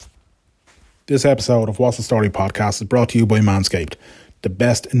This episode of What's the Story podcast is brought to you by Manscaped, the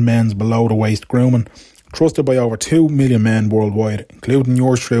best in men's below-the-waist grooming, trusted by over 2 million men worldwide, including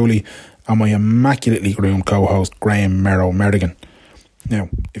yours truly and my immaculately groomed co-host Graham Merrow Merrigan. Now,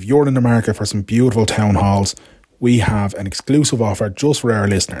 if you're in the market for some beautiful town halls, we have an exclusive offer just for our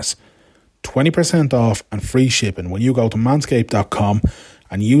listeners. 20% off and free shipping when you go to manscaped.com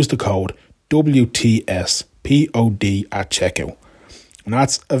and use the code WTSPOD at checkout. And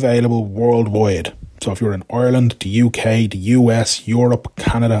that's available worldwide. So if you're in Ireland, the UK, the US, Europe,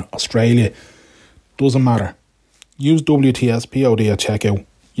 Canada, Australia, doesn't matter. Use WTSPOD at checkout.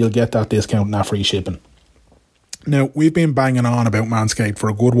 You'll get that discount and that free shipping. Now, we've been banging on about Manscaped for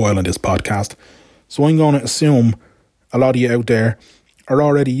a good while in this podcast, so I'm going to assume a lot of you out there are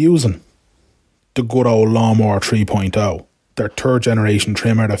already using the good old Lawnmower 3.0, their third generation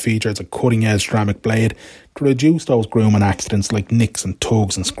trimmer that features a cutting edge ceramic blade to reduce those grooming accidents like nicks and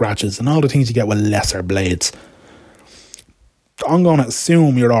tugs and scratches and all the things you get with lesser blades. I'm going to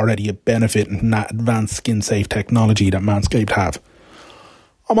assume you're already benefiting from that advanced skin safe technology that Manscaped have.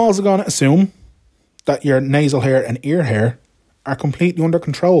 I'm also going to assume that your nasal hair and ear hair are completely under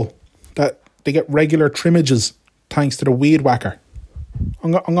control, that they get regular trimmages thanks to the weed whacker.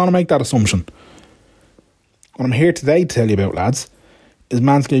 I'm going to make that assumption. What I'm here today to tell you about, lads, is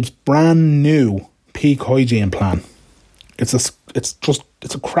Manscaped's brand new peak hygiene plan. It's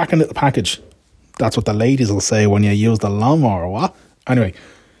a cracking little package. That's what the ladies will say when you use the lawnmower, what? Anyway,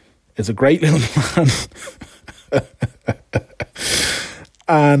 it's a great little plan.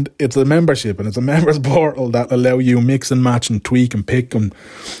 And it's a membership and it's a members portal that allow you mix and match and tweak and pick, and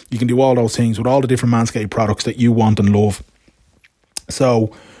you can do all those things with all the different Manscaped products that you want and love.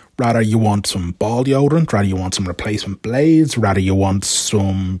 So rather you want some ball deodorant, rather you want some replacement blades, rather you want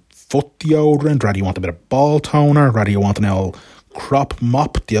some foot deodorant, rather you want a bit of ball toner, rather you want an old crop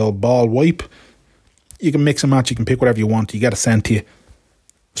mop, the old ball wipe, you can mix and match, you can pick whatever you want, you get it sent to you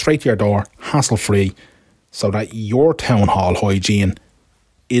straight to your door, hassle free, so that your town hall hygiene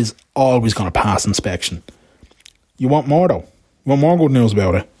is always going to pass inspection. You want more though? You want more good news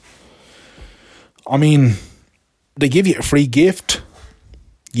about it? I mean, they give you a free gift.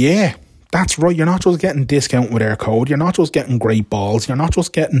 Yeah, that's right. You're not just getting discount with our code. You're not just getting great balls. You're not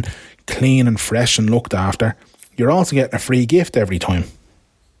just getting clean and fresh and looked after. You're also getting a free gift every time.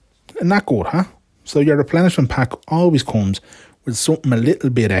 Isn't that good, huh? So your replenishment pack always comes with something a little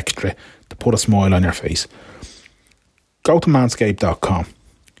bit extra to put a smile on your face. Go to manscaped.com.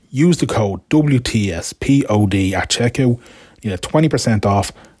 Use the code WTSPOD at checkout. You get 20%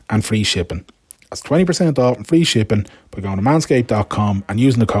 off and free shipping. That's 20% off and free shipping by going to manscaped.com and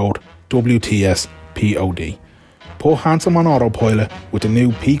using the code WTSPOD. Put handsome on autopilot with the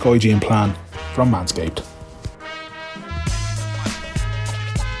new peak hygiene plan from Manscaped.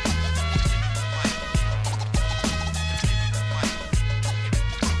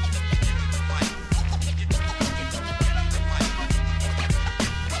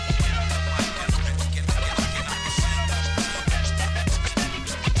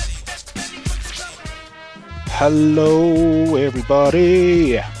 Hello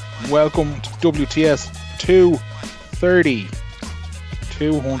everybody, welcome to WTS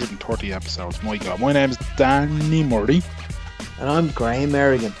 230 episodes, my god. My name is Danny Murray. And I'm Graham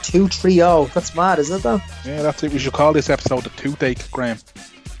Merrigan. 230, that's mad, isn't it though? Yeah, that's it. We should call this episode the Toothache, Graham.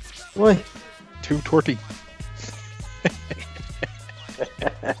 Why? 230.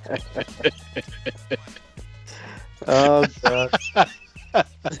 Oh god.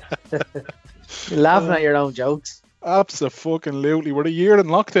 You're laughing at your own jokes. Absolutely. We're a year in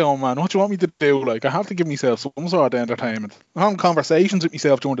lockdown, man. What do you want me to do? Like, I have to give myself some sort of entertainment. I'm having conversations with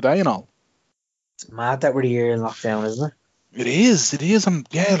myself during the day and all. It's mad that we're a year in lockdown, isn't it? It is. And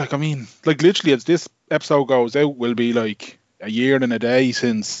yeah, like, I mean, like, literally, as this episode goes out, will be like a year and a day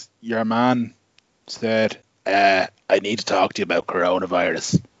since your man said, I need to talk to you about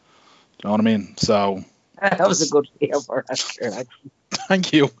coronavirus. You know what I mean? So that was a good year for us, actually.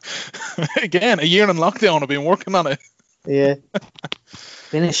 Thank you. Again, a year in lockdown. I've been working on it. Yeah.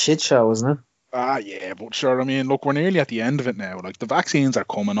 Been a shit show, isn't it? Yeah, but sure. I mean, look, we're nearly at the end of it now. Like, the vaccines are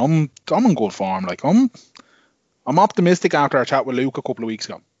coming. I'm in good form. Like, I'm optimistic after our chat with Luke a couple of weeks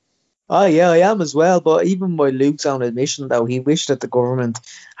ago. Oh yeah, I am as well. But even by Luke's own admission, though, he wished that the government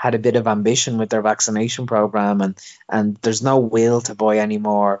had a bit of ambition with their vaccination program, and there's no will to buy any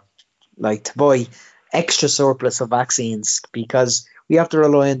more, like to buy extra surplus of vaccines, because we have to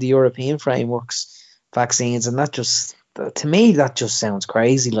rely on the European frameworks vaccines, and that just, to me, that just sounds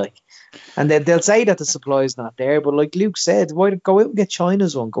crazy. Like, and they'll say that the supply is not there, but like Luke said, why go out and get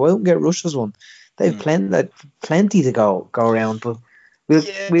China's one, go out and get Russia's one? They've plenty to go around, but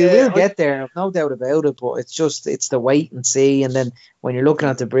We will get there, no doubt about it. But it's the wait and see, and then when you're looking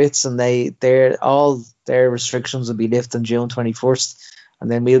at the Brits and they're all their restrictions will be lifted on June 21st, and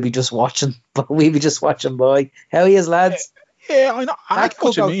then we'll be just watching. But we'll be just watching by. How he is, lads? Yeah, I know. I That get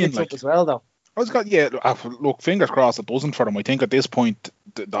what you cookout mean. picks Like, up as well, though. look, fingers crossed it doesn't for them. I think at this point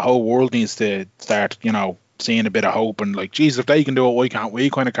the whole world needs to start, seeing a bit of hope and like, geez, if they can do it, why can't we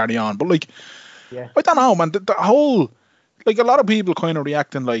kind of carry on? But like, Yeah. I don't know, man. The whole, like, a lot of people kind of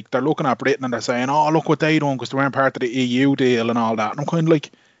reacting like they're looking at Britain and they're saying, oh, look what they done because they weren't part of the EU deal and all that. And I'm kind of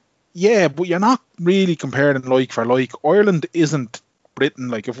like, yeah, but you're not really comparing like for like. Ireland isn't Britain.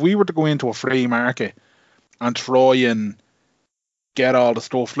 Like, if we were to go into a free market and try and get all the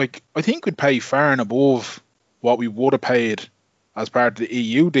stuff, like, I think we'd pay far and above what we would have paid as part of the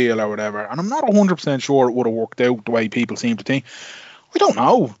EU deal or whatever. And I'm not 100% sure it would have worked out the way people seem to think. I don't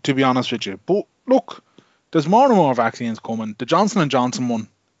know, to be honest with you. But look, there's more and more vaccines coming. The Johnson & Johnson one,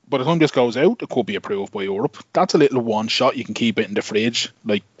 by the time this goes out, it could be approved by Europe. That's a little one shot. You can keep it in the fridge,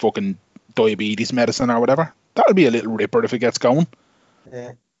 like fucking diabetes medicine or whatever. That'll be a little ripper if it gets going.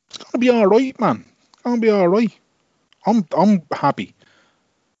 Yeah. It's going to be all right, man. It's going to be all right. I'm happy.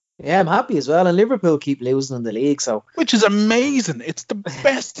 Yeah, I'm happy as well. And Liverpool keep losing in the league, so. Which is amazing. It's the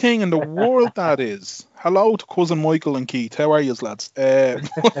best thing in the world, that is. Hello to cousin Michael and Keith. How are you, lads?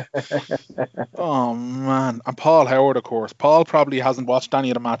 Oh, man. And Paul Howard, of course. Paul probably hasn't watched any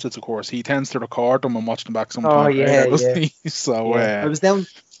of the matches, of course. He tends to record them and watch them back sometime. Oh, yeah, later, So, yeah. I was down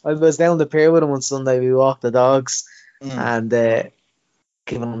the pier with him on Sunday. We walked the dogs and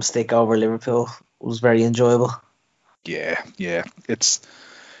giving them stick over Liverpool. It was very enjoyable. Yeah.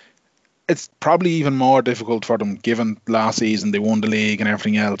 It's probably even more difficult for them, given last season they won the league and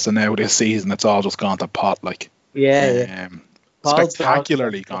everything else, and now this season it's all just gone to pot, like. Yeah.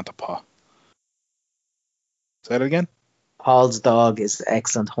 Spectacularly gone to pot. Say that again? Paul's dog is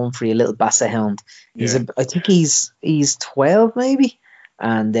excellent. Humphrey, a little Basset hound. I think he's 12 maybe.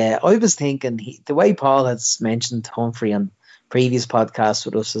 And I was thinking, the way Paul has mentioned Humphrey on previous podcasts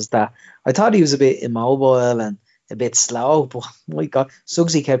with us is that I thought he was a bit immobile and a bit slow, but my God,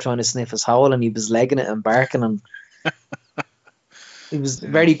 Suggsy kept trying to sniff his hole and he was legging it and barking, and he was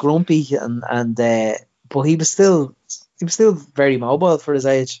very grumpy and but he was still very mobile for his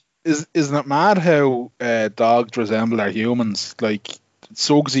age. Isn't it mad how dogs resemble our humans? Like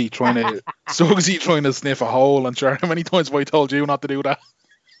Suggsy trying to sniff a hole, and sure, how many times have I told you not to do that?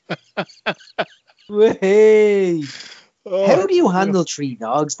 Hey, how do you handle 3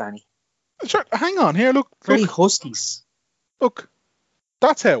 dogs, Danny? Sure, hang on here. Look, 3 huskies. Look,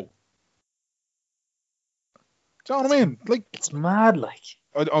 that's how. Do you know what I mean? Like, it's mad. Like,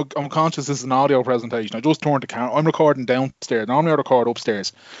 I'm conscious this is an audio presentation. I just turned the camera. I'm recording downstairs. Normally I record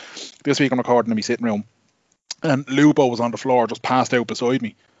upstairs. This week I'm recording in my sitting room, and Lubo was on the floor, just passed out beside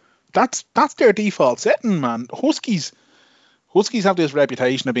me. That's their default setting, man. Huskies have this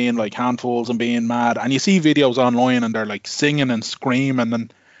reputation of being like handfuls and being mad, and you see videos online and they're like singing and screaming,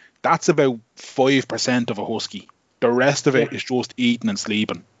 and that's about 5% of a husky. The rest of it is just eating and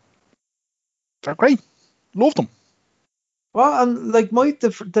sleeping. They're great. Love them. Well, and like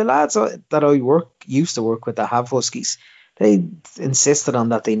the lads that I used to work with that have huskies, they insisted on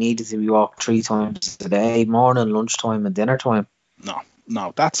that they needed to be walked 3 times a day, morning, lunchtime, and dinner time.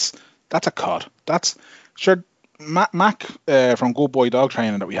 No, that's a cod. That's sure. Mac from Good Boy Dog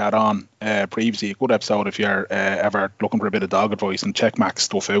Training that we had on previously, a good episode if you're ever looking for a bit of dog advice, and check Mac's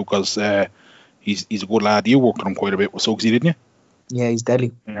stuff out because he's a good lad. You worked with him quite a bit with Suggsy, didn't you? Yeah, he's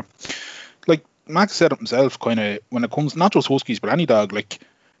deadly. Yeah. Like Mac said it himself, kind of, when it comes not just huskies but any dog, like,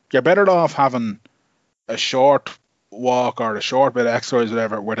 you're better off having a short walk or a short bit of exercise,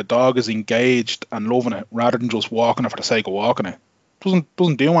 whatever, where the dog is engaged and loving it, rather than just walking it for the sake of walking it.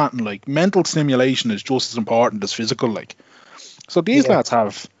 Doesn't do anything. Like, mental stimulation is just as important as physical. Like, so these lads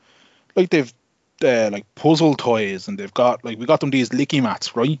have, like, they've like puzzle toys, and they've got, like, we got them these licky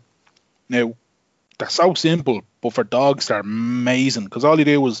mats, right? Now they're so simple, but for dogs they're amazing, because all you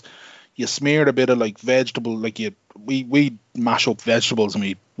do is you smear a bit of like vegetable, like we mash up vegetables and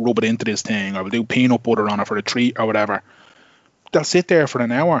we rub it into this thing, or we'll do peanut butter on it for a treat or whatever. They'll sit there for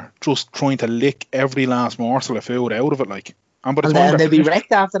an hour just trying to lick every last morsel of food out of it, like. And they'll be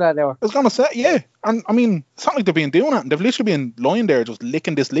wrecked after that hour. I was going to say, yeah. And I mean, it's not like they've been doing it. They've literally been lying there just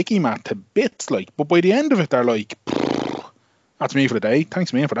licking this licky mat to bits, like. But by the end of it, they're like, that's me for the day.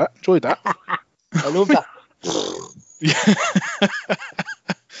 Thanks, man, for that. Enjoyed that. I love that.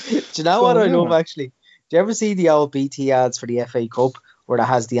 Do you know what I love, actually? Do you ever see the old BT ads for the FA Cup where it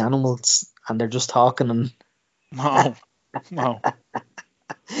has the animals and they're just talking? And No.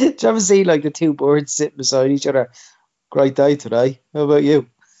 Do you ever see like the 2 birds sitting beside each other? Great day today. How about you?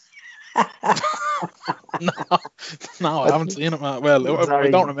 No, no, I haven't seen it, man. Well, I Sorry,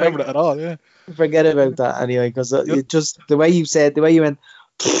 don't remember it at all. Yeah. forget about that anyway, because Yep. it just the way you said, the way you went,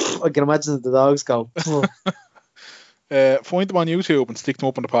 I can imagine that the dogs go. Find them on YouTube and stick them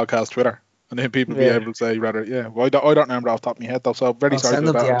up on the podcast Twitter, and then people be Yeah, able to say rather. Yeah, well, I don't remember off the top of my head though. So very I'll sorry send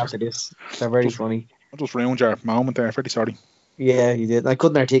about them to that. you after this. They're very Just, funny. I just ruined your moment there. Very sorry. Yeah, you did. I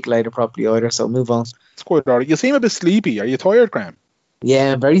couldn't articulate it properly either, so move on. It's quite alright. You seem a bit sleepy. Are you tired, Graham?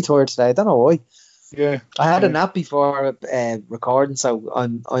 Yeah, I'm very tired today. I don't know why. Yeah. I had a nap before recording, so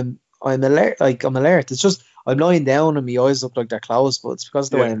I'm alert. Like I'm alert. It's just I'm lying down and my eyes look like they're closed, but it's because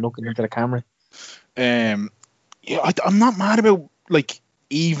of the way I'm looking into the camera. Yeah, I'm not mad about like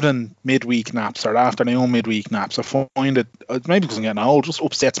evening midweek naps or afternoon midweek naps. I find it maybe because I'm getting old, just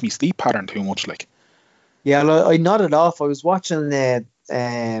upsets me sleep pattern too much. Like, Yeah, I nodded off. I was watching the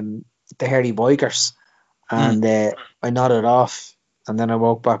Hairy Bikers, and I nodded off, and then I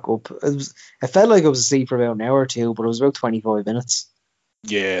woke back up. I felt like I was asleep for about an hour or two, but it was about 25 minutes.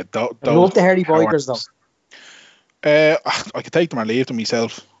 yeah, I love the Hairy Bikers though. I could take them or leave them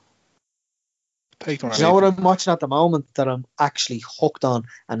myself. Do you know what I'm watching at the moment that I'm actually hooked on,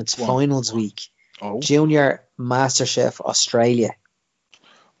 and it's finals week? Junior MasterChef Australia.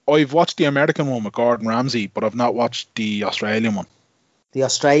 I've watched the American one with Gordon Ramsay, but I've not watched the Australian one. The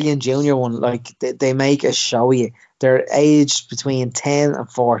Australian junior one, like they make a show you. They're aged between 10 and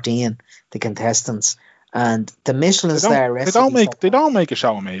 14, the contestants, and the Michelin star recipes. They don't make a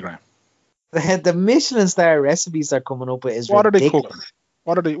show of me, Graham. The Michelin star recipes they're coming up with is what ridiculous. are they cooking?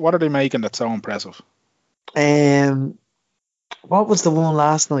 What are they making that's so impressive? What was the one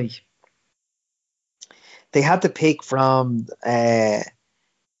last night? They had to pick from the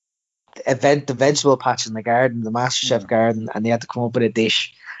vegetable patch in the garden, the MasterChef garden, and they had to come up with a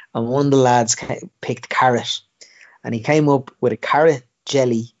dish. And one of the lads picked carrot, and he came up with a carrot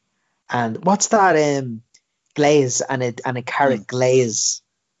jelly, and what's that glaze and a carrot glaze,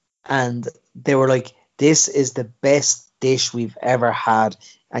 and they were like, "This is the best dish we've ever had,"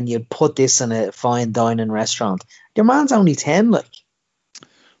 and you'd put this in a fine dining restaurant. Your man's only 10, like.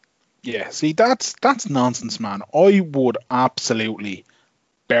 Yeah, see, that's nonsense, man. I would absolutely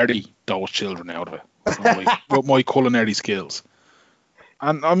bury those children out of it with my culinary skills.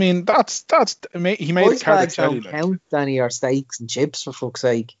 And I mean, he made a carrot jelly. Don't count, Danny, or steaks and chips, for fuck's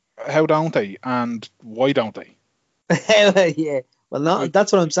sake. How don't they? And why don't they? Yeah, well,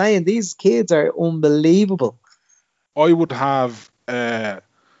 that's what I'm saying. These kids are unbelievable. I would have. They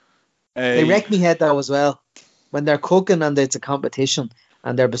wreck me head though as well when they're cooking and it's a competition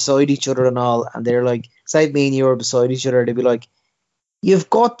and they're beside each other and all, and they're like, say me and you are beside each other, they'd be like,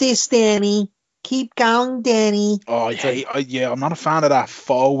 "You've got this, Danny. Keep going, Danny." Oh, I'm not a fan of that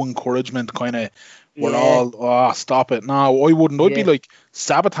faux encouragement kind of. We're all, stop it. No, I wouldn't. I'd be like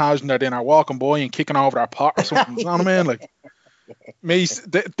sabotaging their dinner, walking by and kicking over their pot or something. You know what I mean? Like,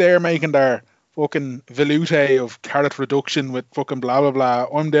 they're making their fucking velouté of carrot reduction with fucking blah blah blah.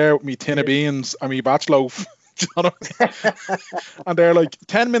 I'm there with me tin of beans and me batch loaf. And they're like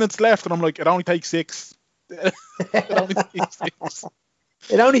 10 minutes left, and I'm like, it only takes 6. It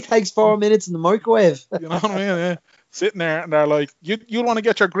only takes 4 minutes in the microwave. You know what I mean? Yeah. Sitting there, and they're like, you want to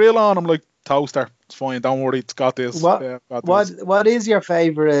get your grill on? I'm like, toaster, it's fine, don't worry, it's got this. What is your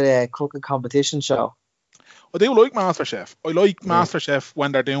favourite cooking competition show? I do like MasterChef. I like MasterChef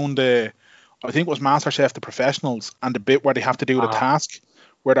when they're doing I think it was MasterChef the professionals, and the bit where they have to do the task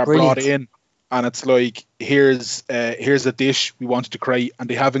where they're brought in, and it's like, here's a dish we wanted to create, and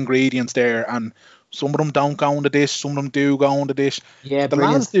they have ingredients there, and some of them don't go on the dish, some of them do go on the dish. Yeah, the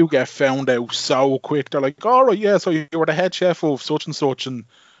lads do get found out so quick. They're like, all right, yeah, so you were the head chef of such and such, and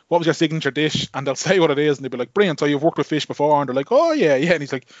what was your signature dish? And they'll say what it is, and they'll be like, brilliant, so you've worked with fish before, and they're like, oh yeah, and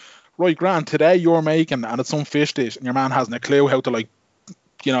he's like, right, grand, today you're making, and it's some fish dish, and your man hasn't a clue how to, like,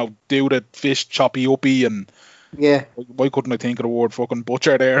 you know, do the fish choppy uppy, and why couldn't I think of the word fucking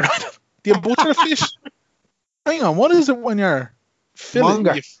butcher there? Do you butcher fish? Hang on, what is it when you're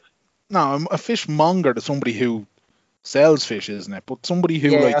monger? No, a fishmonger is somebody who sells fish, isn't it? But somebody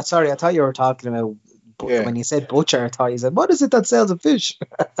who sorry, I thought you were talking about when you said butcher. I thought you said, what is it that sells a fish?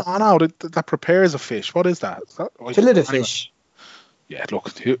 I know that prepares a fish. What is that? Fillet of fish. Yeah, look,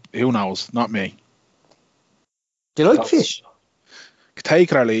 who knows? Not me. Do you like fish?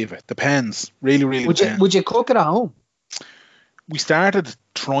 Take it or leave it. Depends. Really, really depends. Would you cook it at home? We started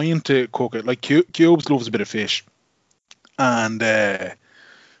trying to cook it. Like, Cubes loves a bit of fish. And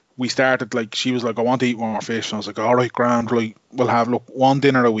we started, like, she was like, I want to eat more fish. And I was like, all right, grand. Like, we'll have, look, one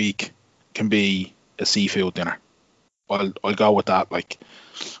dinner a week can be a seafood dinner. I'll go with that. Like,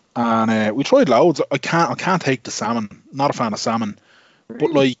 and we tried loads. I can't take the salmon. Not a fan of salmon,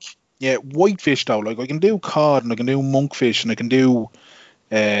 but like whitefish though. Like I can do cod and I can do monkfish and I can do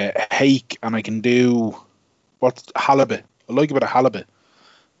hake and I can do what's halibut. I like a bit of halibut.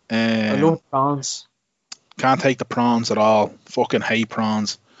 I love prawns. Can't take the prawns at all. Fucking hate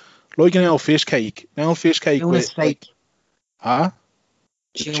prawns. Like an old fish cake. An old fish cake Tuna with steak. Huh?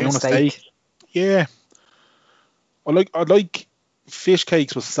 Tuna steak. Yeah. I like fish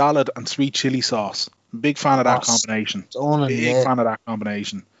cakes with salad and sweet chili sauce. Big fan of that combination. Big fan of that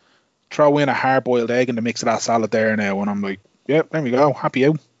combination. Throw in a hard boiled egg in the mix of that salad there now, and I'm like, yep, there we go. Happy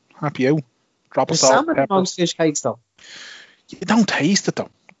out. Drop a salt. Salmon in most fish cakes though. You don't taste it though.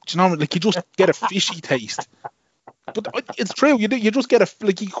 Do you know, like you just get a fishy taste. But it's true. You just get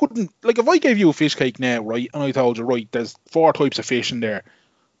you couldn't, like if I gave you a fish cake now, right, and I told you, right, there's 4 types of fish in there.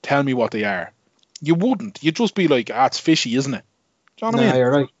 Tell me what they are. You wouldn't. You'd just be like, it's fishy, isn't it? Do you know what I mean?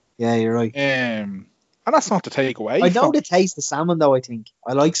 You're right. Yeah, you're right. And that's not to take away. I know the taste of salmon though. I think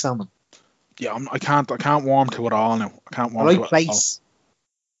I like salmon. Yeah, I can't warm to it all now. I can't warm I to like it plaice.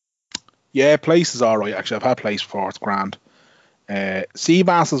 Yeah, plaice is alright. Actually, I've had plaice before. It's grand. Sea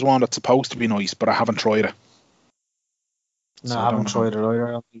bass is one that's supposed to be nice, but I haven't tried it. No, I haven't tried it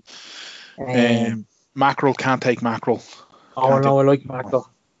either. Mackerel, can't take mackerel. Oh no, I like mackerel.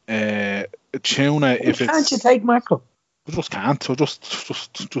 Tuna, if it's... Can't you take mackerel? I just can't. I just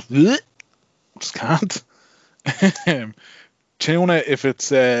can't. Tuna, if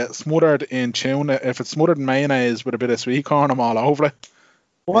it's smothered in tuna, if it's smothered in mayonnaise with a bit of sweet corn, I'm all over it.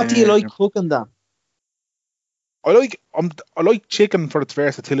 What do you like cooking then? I like chicken for its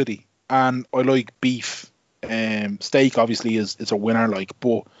versatility, and I like beef. Steak obviously is a winner, like,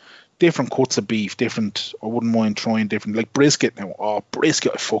 but different cuts of beef, different. I wouldn't mind trying different, like brisket now. Oh,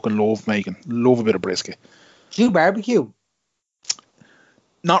 brisket I fucking love making. Love a bit of brisket. Do you barbecue?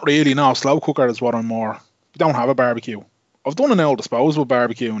 Not really, no. Slow cooker is what I'm more. We don't have a barbecue. I've done an old disposable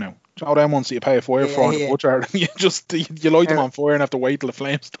barbecue now. Do you know them ones that you pay a fire for the butcher? You light them on fire and have to wait till the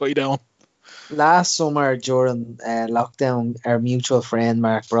flames die down. Last summer during lockdown, our mutual friend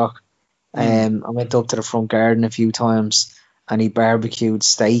Mark Brock, I went up to the front garden a few times and he barbecued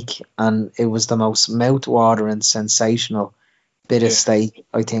steak, and it was the most mouth-watering, sensational bit of steak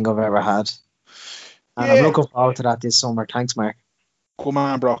I think I've ever had. And I'm looking forward to that this summer. Thanks, Mark. Good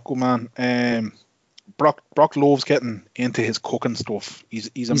man, Brock. Good man. Brock loves getting into his cooking stuff. He's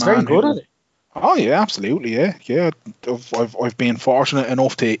man very good at it. Oh yeah, absolutely. Yeah. I've been fortunate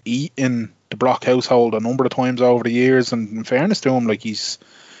enough to eat in the Brock household a number of times over the years, and in fairness to him, like he's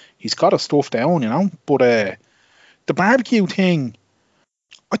got his stuff down, you know. But the barbecue thing,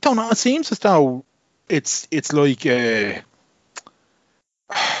 I don't know. It seems as though it's like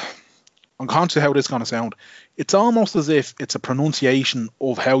I'm conscious of how this is going to sound. It's almost as if it's a pronunciation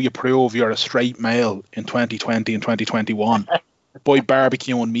of how you prove you're a straight male in 2020 and 2021 by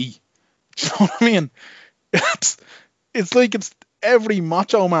barbecuing me. Do you know what I mean? It's like it's every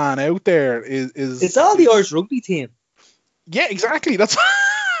macho man out there is. It's all the Irish rugby team. Yeah, exactly. That's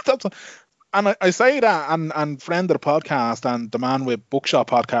and I say that, and friend of the podcast and the man with Bookshop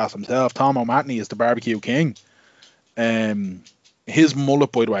podcast himself, Tom O'Matney, is the barbecue king. His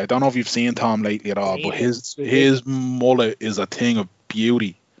mullet, by the way, I don't know if you've seen Tom lately at all, but his mullet is a thing of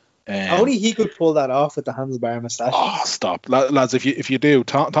beauty. Only he could pull that off with the handlebar moustache. Oh, stop, lads! If you do,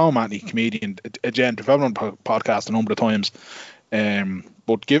 Tom O'Matney, comedian, again, I've on the podcast a number of times.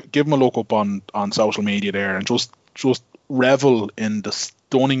 But give him a look up on social media there, and just revel in the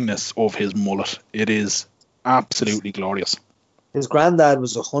stunningness of his mullet. It is absolutely glorious. His granddad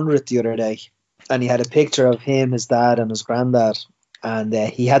was 100 the other day, and he had a picture of him, his dad, and his granddad, and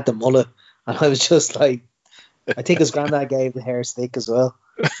he had the mullet, and I was just like, I think his granddad gave the hair stick as well.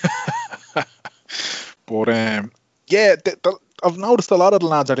 But I've noticed a lot of the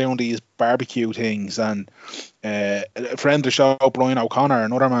lads are doing these barbecue things, and a friend of the show, Brian O'Connor,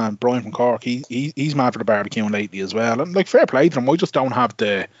 another man, Brian from Cork, he's mad for the barbecuing lately as well, and like, fair play to him. I just don't have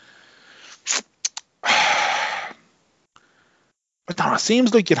the I don't know, it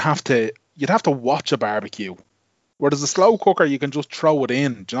seems like you'd have to watch a barbecue, whereas a slow cooker you can just throw it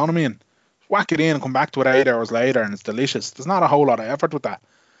in. Do you know what I mean? Whack it in and come back to it 8 hours later and it's delicious. There's not a whole lot of effort with that.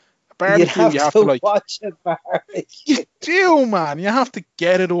 A barbecue, you have to like watch a barbecue. You do, man. You have to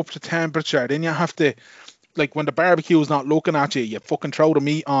get it up to temperature. Then you have to, like, when the barbecue is not looking at you, you fucking throw the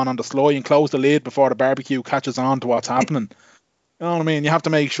meat on the sly and close the lid before the barbecue catches on to what's happening. You know what I mean? You have to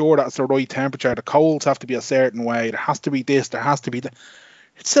make sure that's the right temperature. The coals have to be a certain way. There has to be this. There has to be that.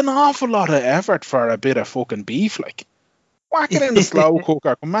 It's an awful lot of effort for a bit of fucking beef, like. Whack it in the slow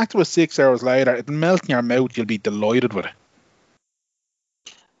cooker. Come back to it 6 hours later. It'll melt in your mouth. You'll be delighted with it.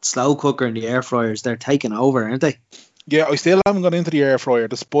 slow cooker and the air fryers, they're taking over, aren't they? Yeah, I still haven't got into the air fryer,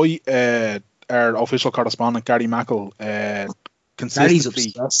 despite our official correspondent Gary Mackle Gary's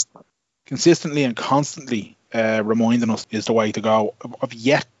obsessed. consistently and constantly reminding us is the way to go. I've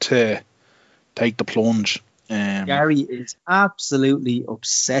yet to take the plunge. Gary is absolutely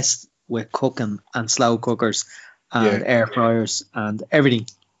obsessed with cooking and slow cookers and air fryers and everything.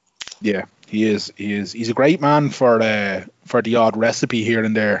 Yeah, he is. He's a great man for the odd recipe here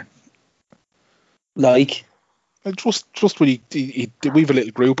and there. Like, just when we have a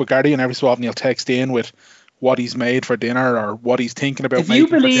little group of Gary, and every so often he'll text in with what he's made for dinner or what he's thinking about making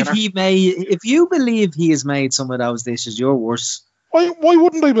for dinner. If you believe he has made some of those dishes, you're worse. Why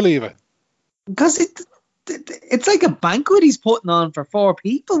wouldn't I believe it? Because it's like a banquet he's putting on for 4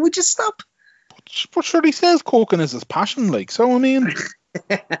 people. Would you stop? But sure, he says cooking is his passion, like, so I mean,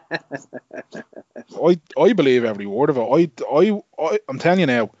 I believe every word of it. I'm telling you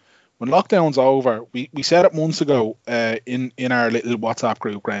now, when lockdown's over, we said it months ago in our little WhatsApp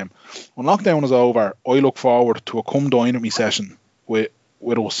group, Graham. When lockdown is over, I look forward to a come dine with me session with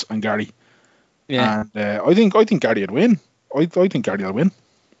us and Gary. Yeah, and I think Gary would win. I think Gary will win.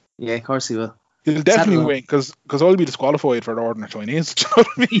 Yeah, of course he will. He'll definitely win because I'll be disqualified for ordering Chinese. Do you know what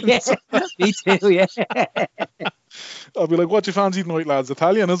I mean? Yeah, me too. Yeah. I'll be like, "What do you fancy tonight, lads?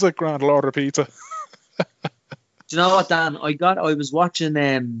 Italian, is it? Grand, I'll order pizza." Do you know what, Dan? I was watching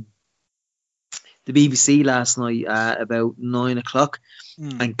the BBC last night at about 9 o'clock,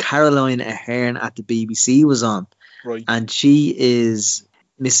 and Caroline Aherne at the BBC was on, right? And she is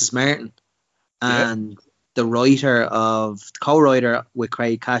Mrs. Martin, and the co-writer with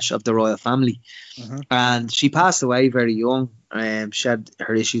Craig Cash of The Royal Family, and she passed away very young. She had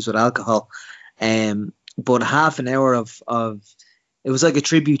her issues with alcohol, but half an hour of it was like a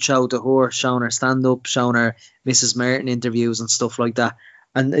tribute show to her, showing her stand up, showing her Mrs. Martin interviews and stuff like that,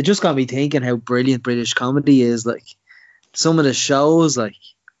 and it just got me thinking how brilliant British comedy is. Like some of the shows, like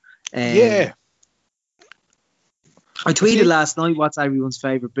I tweeted last night what's everyone's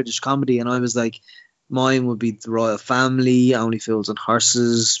favourite British comedy, and I was like, mine would be The Royal Family, Only Fools and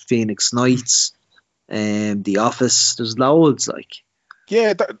Horses, Phoenix Nights, The Office. There's loads, like.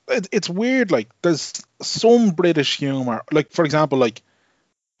 Yeah, it's weird. Like, there's some British humour. Like, for example, like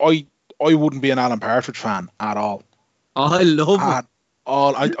I wouldn't be an Alan Partridge fan at all. Oh, I love him. At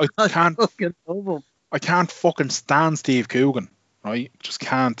all. I can't. fucking love him. I can't fucking stand Steve Coogan. Right, just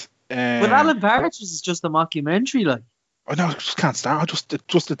can't. But Alan Partridge is just a mockumentary, like. I know, I just can't stand.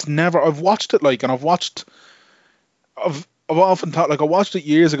 It's never. I've watched it, like, and I've often thought, like, I watched it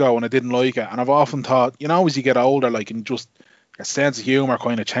years ago and I didn't like it, and I've often thought, you know, as you get older, like, and just your sense of humor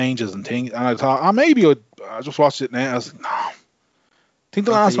kind of changes and things. And I thought, maybe I just watched it now. I was like, no. I think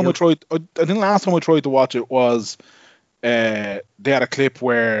the last time I tried to watch it was they had a clip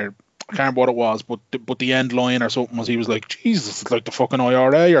where I can't remember what it was, but the end line or something was he was like, Jesus, it's like the fucking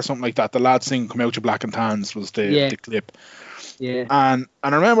IRA or something like that. The lad sing "Come Out Your Black and Tans" was the clip. Yeah. And I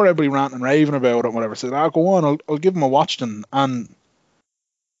remember everybody ranting and raving about it and whatever. So I said, go on, I'll give him a watch then. And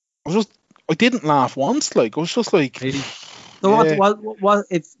I didn't laugh once. Like, I was just like, really? So what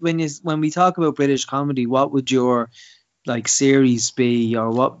if when we talk about British comedy, what would your like series be, or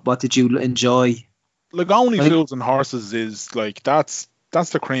what did you enjoy? Like, Only Fools and Horses is like that's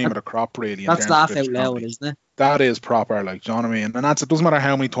the cream of the crop, really. That's laugh out loud, isn't it? That is proper, like, do you know what I mean? And it doesn't matter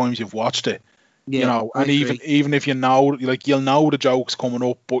how many times you've watched it, you know. And even if you know, like, you'll know the jokes coming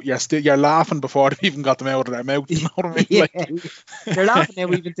up, but you're laughing before they've even got them out of their mouth. You know what I mean? Yeah. Like, they're laughing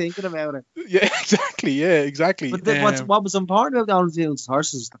now, even thinking about it. Yeah, exactly. Yeah, exactly. But what was important about Only Fools and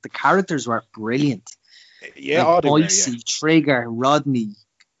Horses was that the characters were brilliant. Yeah, like Boycie, Trigger, Rodney,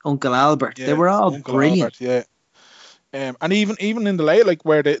 Uncle Albert. They were all Uncle brilliant. Albert, and even in the late, like,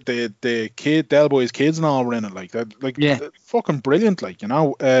 where the kid Del Boy's kids and all were in it, like that, like, fucking brilliant, like, you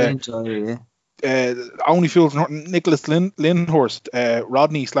know. Only Fools, Nicholas Lyndhurst,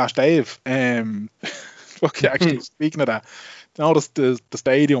 Rodney / Dave. Okay, actually, speaking of that, you notice the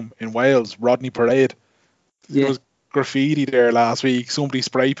stadium in Wales, Rodney Parade. There was graffiti there last week. Somebody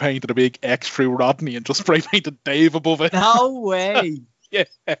spray painted a big X through Rodney and just spray painted Dave above it. No way. Yeah.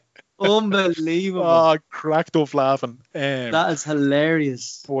 Unbelievable. Oh, cracked up laughing. That is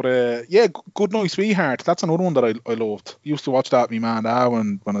hilarious. But Good Night Sweetheart, that's another one that I loved. Used to watch that with my man now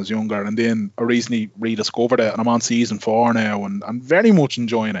when I was younger, and then I recently rediscovered it, and I'm on season 4 now, and I'm very much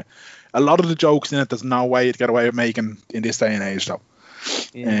enjoying it. A lot of the jokes in it, there's no way to get away with making in this day and age, though.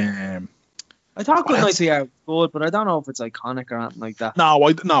 Yeah. I thought Good Night Sweetheart was good, but I don't know if it's iconic or anything like that. No,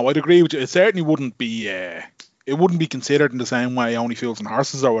 I'd agree with you. It certainly wouldn't be. It wouldn't be considered in the same way Only Fools and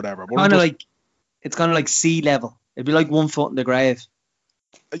Horses or whatever. It's kind of like sea level. It'd be like One Foot in the Grave.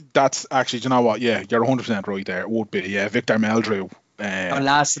 That's actually, do you know what? Yeah, you're 100% right there. It would be, yeah, Victor Meldrew. Or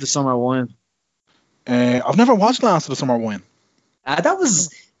Last of the Summer Wine. I've never watched Last of the Summer Wine. That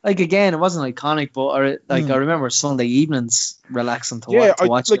was like, again, it wasn't iconic, but I remember Sunday evenings relaxing to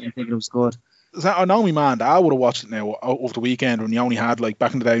watch it and thinking it was good. I know me man, I would have watched it now over the weekend when you only had like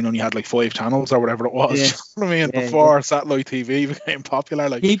back in the day when you only had like 5 channels or whatever it was. Yeah. You know what I mean? Before satellite TV became popular,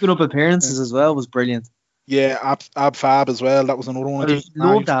 like Keeping Up Appearances as well was brilliant. Yeah, Ab Fab as well. That was another one. I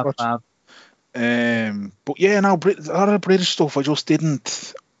loved Ab Fab. But yeah, now a lot of the British stuff I just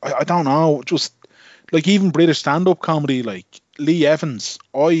didn't. I don't know. Just like even British stand-up comedy, like Lee Evans.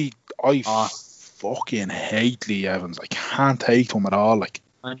 I fucking hate Lee Evans. I can't take him at all. Like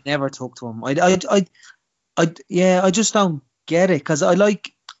I never took to him. I just don't get it because I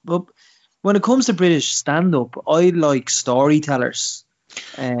like. But when it comes to British stand-up, I like storytellers.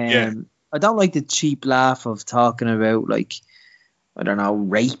 I don't like the cheap laugh of talking about, like, I don't know,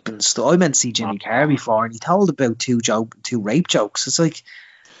 rape and stuff. I meant to see Jimmy Carr before, and he told about two rape jokes. It's like,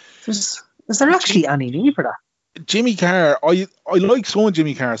 is there actually any need for that? Jimmy Carr, I like some of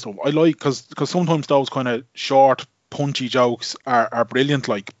Jimmy Carr stuff. I like because sometimes those kind of short, punchy jokes are brilliant.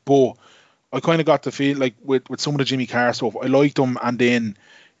 Like, but I kind of got to feel like with some of the Jimmy Carr stuff, I liked them, and then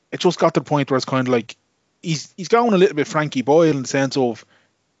it just got to the point where it's kind of like he's going a little bit Frankie Boyle in the sense of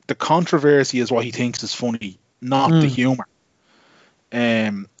the controversy is what he thinks is funny, not the humour.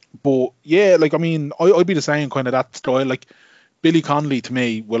 But yeah, like I mean, I'd be the same kind of that style. Like Billy Connolly to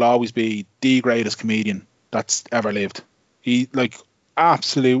me will always be the greatest comedian that's ever lived. He like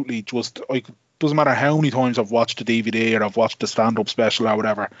absolutely just like doesn't matter how many times I've watched the DVD or I've watched the stand-up special or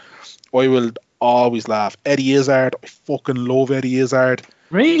whatever, I will always laugh. Eddie Izzard, I fucking love Eddie Izzard.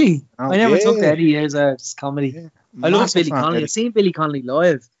 Really? I never took to Eddie Izzard's comedy. Yeah. I love Billy Connolly. I've seen Billy Connolly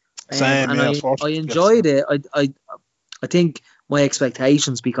live. Same, and I enjoyed it. I think my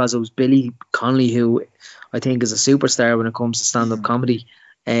expectations, because it was Billy Connolly, who I think is a superstar when it comes to stand-up comedy,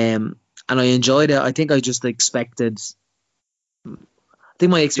 and I enjoyed it. I think I just expected. I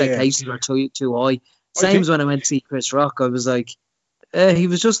think my expectations were too high. Same as when I went to see Chris Rock. I was like, he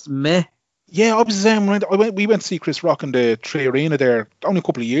was just meh. Yeah, I was the same. We went to see Chris Rock in the Tree Arena there only a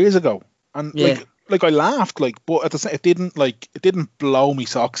couple of years ago, and like I laughed, like, but at the same, it didn't blow me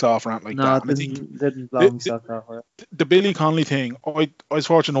socks off or anything like that. No, it didn't blow me socks off. Right? The Billy Connolly thing, I was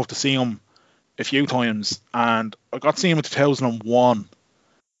fortunate enough to see him a few times, and I got to see him in 2001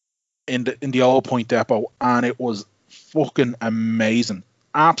 in the Old Point Depot, and it was fucking amazing,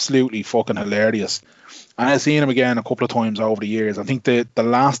 absolutely fucking hilarious. And I've seen him again a couple of times over the years. I think the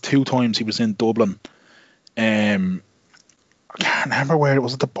last 2 times he was in Dublin, I can't remember where it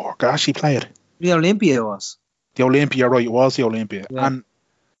was. At the Borgach he played. The Olympia was. The Olympia, right? It was the Olympia, and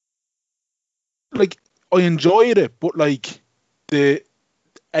like I enjoyed it, but like the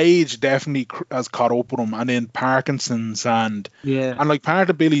age definitely has caught up with him, and then Parkinson's and like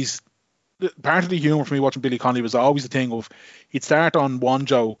part of the humour for me watching Billy Connolly was always the thing of he'd start on one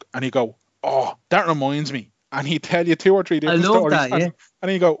joke and he'd go, "Oh, that reminds me," and he'd tell you 2 or 3 different stories,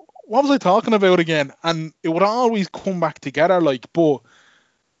 and he'd go, "What was I talking about again?" And it would always come back together, like, but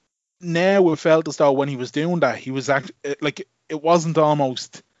now it felt as though when he was doing that, he was actually like it wasn't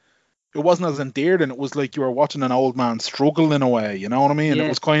as endearing. It was like you were watching an old man struggle in a way, you know what I mean? It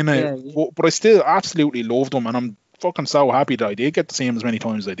was kind of, but I still absolutely loved him, and I'm fucking so happy that I did get to see him as many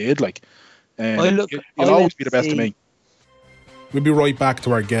times as I did. Like, he'll always be the best to me. We'll be right back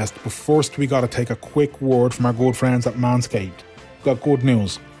to our guest, but first we got to take a quick word from our good friends at Manscaped. We've got good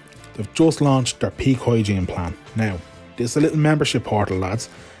news. They've just launched their Peak Hygiene Plan. Now, this is a little membership portal, lads,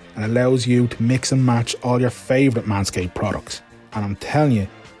 and allows you to mix and match all your favourite Manscaped products. And I'm telling you,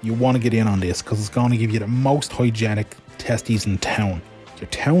 you want to get in on this because it's going to give you the most hygienic testes in town. Your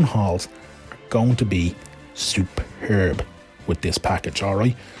town halls are going to be superb with this package,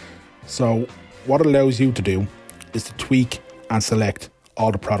 alright? So what it allows you to do is to tweak and select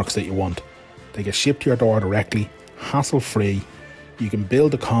all the products that you want. They get shipped to your door directly, hassle-free. You can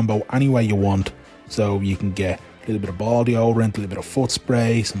build a combo any way you want, so you can get a little bit of ball deodorant, a little bit of foot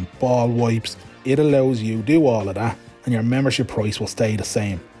spray, some ball wipes. It allows you to do all of that, and your membership price will stay the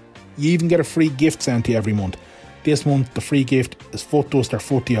same. You even get a free gift sent to you every month. This month, the free gift is foot dust or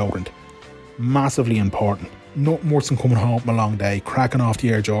foot deodorant. Massively important. Nothing worse than coming home from a long day, cracking off the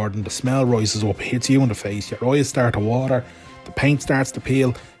Air Jordan, the smell rises up, hits you in the face, your eyes start to water, the paint starts to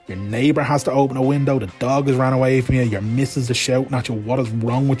peel, your neighbour has to open a window, the dog has ran away from you, your missus is shouting at you, what is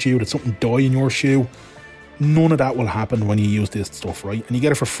wrong with you, did something die in your shoe? None of that will happen when you use this stuff, right? And you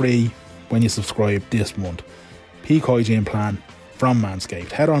get it for free when you subscribe this month. Peak Hygiene Plan from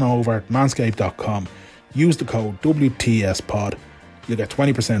Manscaped. Head on over to manscaped.com, use the code WTSPOD, you'll get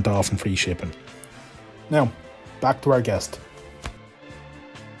 20% off and free shipping. Now, back to our guest.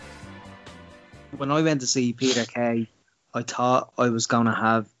 When I went to see Peter Kay, I thought I was going to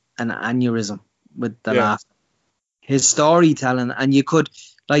have an aneurysm with the laugh. His storytelling, and you could,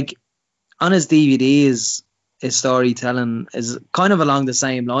 like, on his DVDs, his storytelling is kind of along the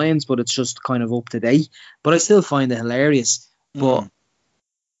same lines, but it's just kind of up to date. But I still find it hilarious. But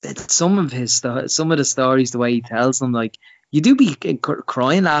some of the stories, the way he tells them, like, you do be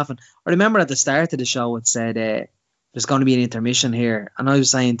crying, laughing. I remember at the start of the show, it said, there's going to be an intermission here. And I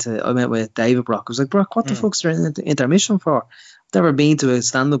went with David Brock. I was like, Brock, what the fuck's there an intermission for? I've never been to a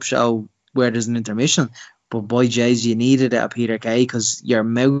stand-up show where there's an intermission. But boy, Jays, you needed it at Peter Kay because your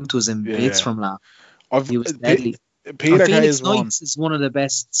mouth was in bits from laugh. He was deadly. Peter Kay is one of the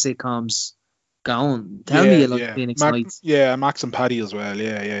best sitcoms going. Tell me you like Phoenix Nights. Yeah, Max and Paddy as well.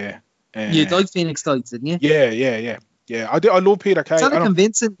 Yeah. You liked Phoenix Nights, didn't you? Yeah. I love Peter Kay. It's not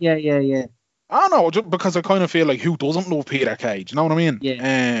convincing. Yeah. I don't know, just because I kind of feel like who doesn't love Peter Kay? Do you know what I mean?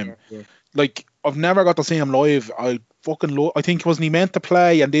 Yeah. Like, I've never got to see him live. I fucking love. I think wasn't he meant to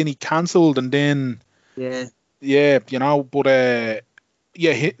play and then he cancelled and then. Yeah, you know, but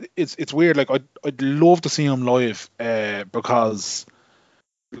it's weird. Like, I'd love to see him live because,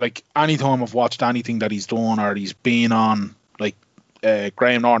 like, anytime I've watched anything that he's done or he's been on, like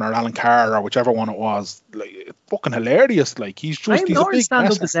Graham Norton or Alan Carr or whichever one it was, like, it's fucking hilarious. Like, he's just he's a big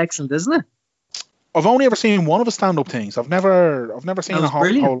stand-up is excellent, isn't it? I've only ever seen one of his stand-up things. I've never seen a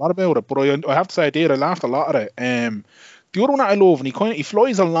whole lot about it, but I have to say I did. I laughed a lot at it. The other one that I love, and he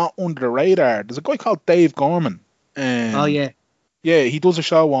flies a lot under the radar. There's a guy called Dave Gorman. Yeah, he does a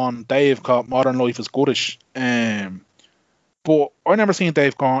show on Dave called Modern Life is Goodish. But I never seen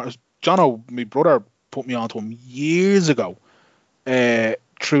Dave Gorman. Jono, my brother, put me onto him years ago.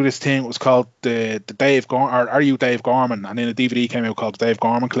 Through this thing, it was called the Dave Gorman, or Are You Dave Gorman? And then a DVD came out called the Dave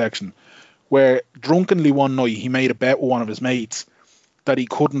Gorman Collection, where drunkenly one night he made a bet with one of his mates that he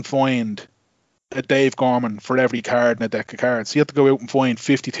couldn't find a Dave Gorman for every card in a deck of cards. He had to go out and find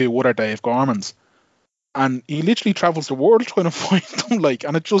 52 other Dave Gormans. And he literally travels the world trying to find them, like,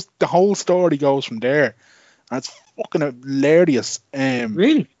 and it just, the whole story goes from there. And it's fucking hilarious.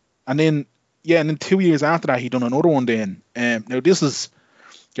 Really? And then 2 years after that, he done another one then. Now this is,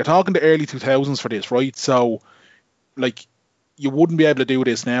 you're talking the early 2000s for this, right? So, like, you wouldn't be able to do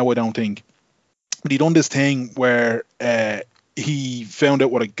this now, I don't think. But he done this thing where he found out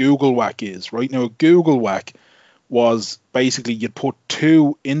what a Google whack is, right? Now, a Google whack was basically you'd put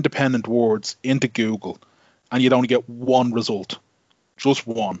two independent words into Google and you'd only get one result. Just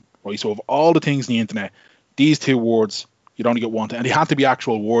one, right? So of all the things in the internet, these two words, you'd only get one. And they had to be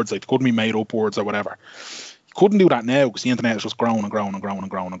actual words, like they couldn't be made up words or whatever. You couldn't do that now because the internet is just growing and growing and growing and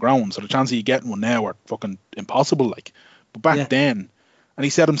growing and growing. So the chances of you getting one now are fucking impossible, like. But back then, and he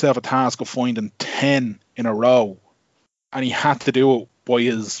set himself a task of finding 10 in a row, and he had to do it by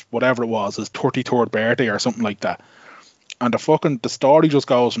his, whatever it was, his 33rd birthday or something like that. And the story just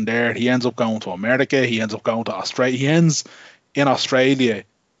goes from there. He ends up going to America. He ends up going to Australia. He ends in Australia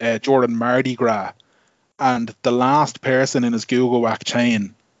during Mardi Gras. And the last person in his Google Whack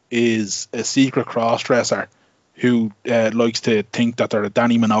chain is a secret cross-dresser who likes to think that they're a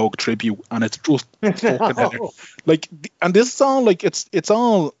Danny Minogue tribute. And it's just fucking like, and this is all like, it's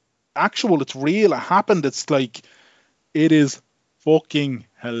all actual. It's real. It happened. It's like, it is fucking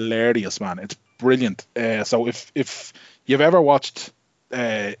hilarious, man. It's brilliant. So if you've ever watched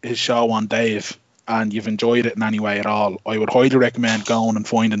his show on Dave and you've enjoyed it in any way at all, I would highly recommend going and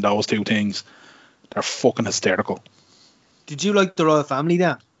finding those two things. They're fucking hysterical. Did you like the Royal Family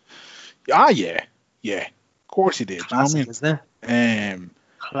then? Yeah. Of course you did. Classic, you know what I mean?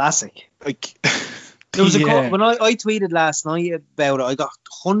 Classic. Like, there was when I tweeted last night about it, I got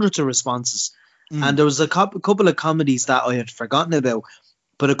hundreds of responses. And there was a couple of comedies that I had forgotten about,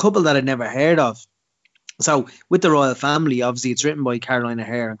 but a couple that I'd never heard of. So with the Royal Family, obviously it's written by Caroline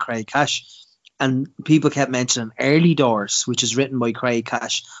O'Hare and Craig Cash, and people kept mentioning Early Doors, which is written by Craig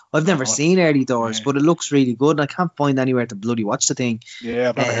Cash. I've never seen Early Doors, but it looks really good, and I can't find anywhere to bloody watch the thing. Yeah,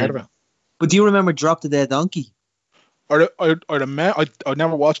 I've never heard of it. But do you remember Drop the Dead Donkey? I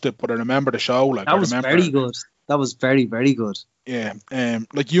never watched it, but I remember the show. Like, that was very good. That was very, very good. Yeah,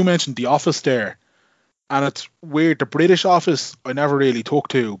 like you mentioned The Office there, and it's weird. The British Office I never really took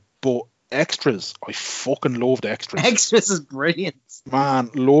to, but Extras, I fucking loved Extras. Extras is brilliant. Man,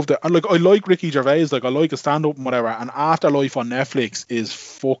 loved it. And like, I like Ricky Gervais, like I like his stand-up and whatever, and Afterlife on Netflix is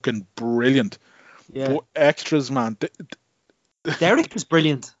fucking brilliant. Yeah. But Extras, man, Derek is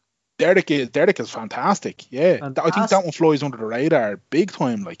brilliant. Derek is fantastic. Yeah, I think that one flies under the radar big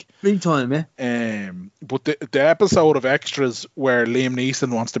time. Like big time, yeah. But the episode of Extras where Liam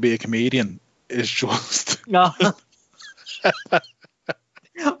Neeson wants to be a comedian is just. No.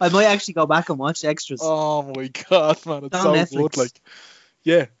 I might actually go back and watch Extras. Oh my god, man, it's so Netflix. Good. Like,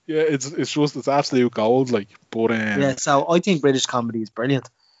 yeah, it's absolute gold. Like, but yeah, so I think British comedy is brilliant.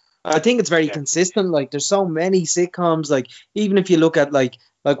 I think it's very consistent. Like, there's so many sitcoms. Like, even if you look at like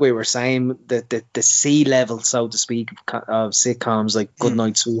we were saying, the C level, so to speak, of sitcoms like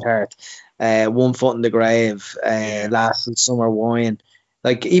Goodnight Sweetheart, One Foot in the Grave, Last Summer Wine,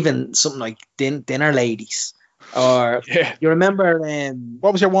 like even something like Dinner Ladies, or you remember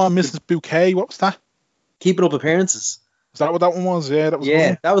what was your one, Mrs. Bouquet? What was that? Keeping Up Appearances. Is that what that one was? Yeah, that was.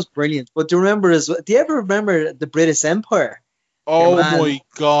 Yeah, that was brilliant. But do you remember do you ever remember the British Empire? Oh my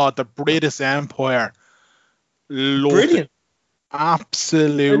god, the British Empire. Brilliant. It.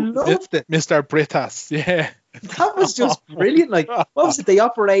 Absolute. Loved it. Mr. Britas, yeah. That was just brilliant. Like, what was it? They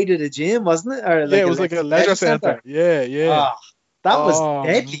operated a gym, wasn't it? Or like it was like a leisure centre. Yeah. That was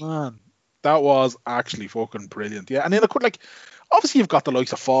deadly. Man. That was actually fucking brilliant. Yeah, and then I could obviously you've got the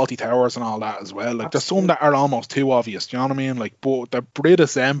likes of Fawlty Towers and all that as well. Like, there's some that are almost too obvious. Do you know what I mean? Like, but the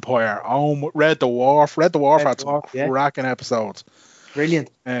British Empire, Red Dwarf had some cracking episodes.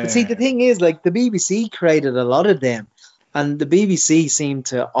 Brilliant. But see, the thing is, like, the BBC created a lot of them, and the BBC seemed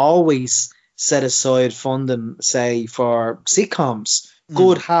to always set aside funding, say, for sitcoms,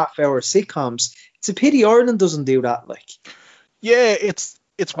 good half-hour sitcoms. It's a pity Ireland doesn't do that. Like, yeah, it's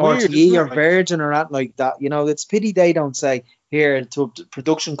weird. RTE or Virgin or that like that. You know, it's a pity they don't say, here to a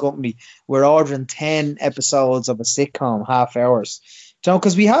production company, we're ordering 10 episodes of a sitcom, half hours. You know,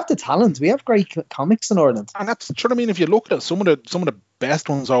 because we have the talent, we have great comics in Ireland. And that's, you know what I mean, if you look at it, some of the best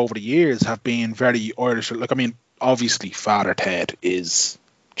ones over the years have been very Irish. Like, I mean, obviously Father Ted is,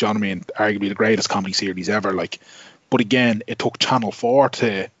 do you know what I mean, arguably the greatest comedy series ever. Like, but again, it took Channel 4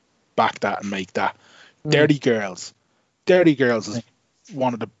 to back that and make that. Dirty Girls is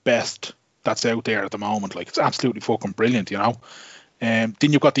one of the best that's out there at the moment. Like, it's absolutely fucking brilliant, you know. Then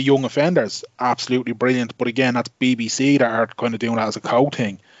you've got The Young Offenders, absolutely brilliant. But again, that's BBC that are kind of doing that as a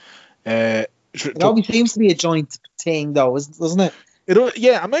co-thing. It always seems to be a joint thing, though, doesn't it?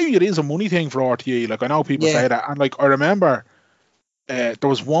 Yeah, and maybe it is a money thing for RTE. Like, I know people say that, and like, I remember there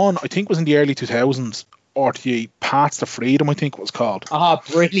was one, I think it was in the early 2000s, RTE, Paths to Freedom, I think it was called.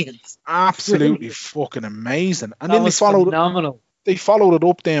 Brilliant. Absolutely fucking amazing. And that then was phenomenal. They followed it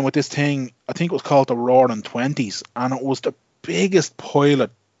up then with this thing, I think it was called the Roaring Twenties, and it was the biggest pile of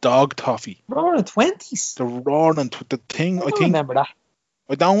dog toffee. Roaring Twenties? The Roaring, the thing, I think. Remember that.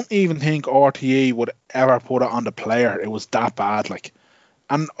 I don't even think RTE would ever put it on the player. It was that bad, like.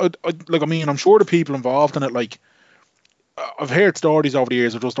 And I mean, I'm sure the people involved in it, like, I've heard stories over the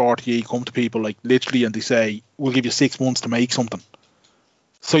years of just RTE come to people, like, literally, and they say, we'll give you 6 months to make something.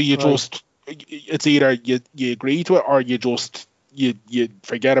 So you just, it's either you agree to it, or you just, you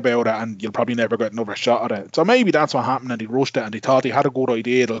forget about it, and you'll probably never get another shot at it. So maybe that's what happened, and they rushed it, and they thought they had a good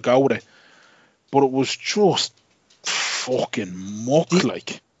idea, they'll go with it. But it was just fucking muck,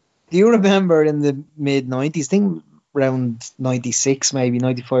 like. Do you remember in the mid-90s, I think around 96, maybe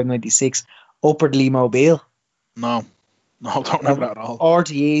 95, 96, Upwardly Mobile? No, I don't remember that at all.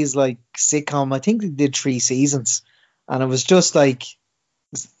 RTE's like sitcom, I think they did 3 seasons, and it was just like,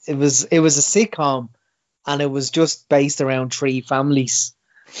 it was a sitcom, and it was just based around 3 families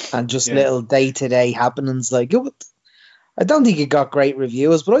and just little day-to-day happenings. Like, I don't think it got great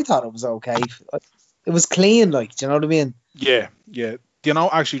reviews, but I thought it was okay. It was clean, like, do you know what I mean? Yeah. Do you know,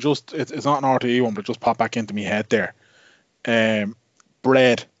 actually, just it's not an RTE one, but it just popped back into my head there.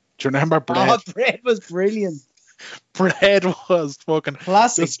 Bread. Do you remember Bread? Oh, Bread was brilliant. Bread was fucking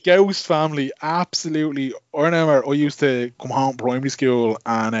classic. The Scouse family, absolutely. I remember I used to come home from primary school,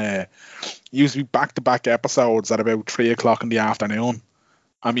 and used to be back-to-back episodes at about 3 o'clock in the afternoon.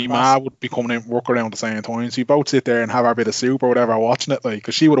 And my ma would be coming in work around the same time, so we both sit there and have our bit of soup or whatever watching it, like,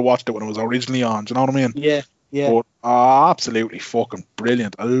 because she would have watched it when it was originally on. Do you know what I mean? Yeah. But absolutely fucking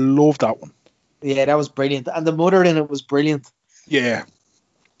brilliant. I love that one. Yeah, that was brilliant, and the mother in it was brilliant. Yeah,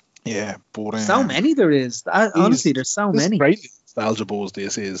 but so many there is. Honestly, there's so many. Great nostalgia buzz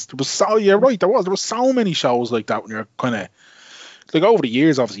this is. There was you're right. There was so many shows like that when you're kind of like over the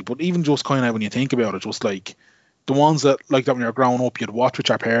years, obviously, but even just kind of when you think about it, just like the ones that like that when you're growing up, you'd watch with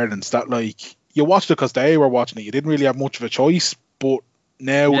your parents. That like you watched it because they were watching it. You didn't really have much of a choice, but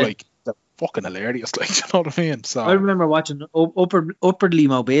now like they're fucking hilarious. Like, you know what I mean? So I remember watching Upwardly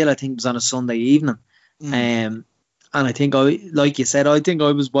Mobile. I think it was on a Sunday evening. And I think like you said, I think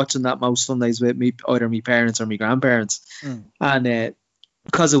I was watching that most Sundays with either my parents or my grandparents. And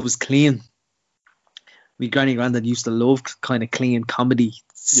because it was clean. My granny granddad used to love kind of clean comedy,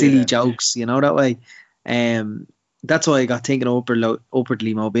 silly jokes, you know, that way. That's why I got thinking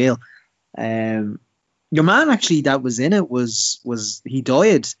upwardly mobile. Your man actually that was in it was he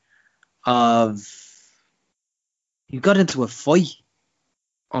died of, he got into a fight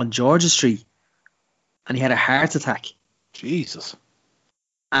on Georgia Street and he had a heart attack. Jesus.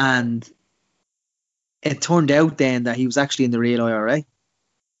 And it turned out then that he was actually in the real IRA.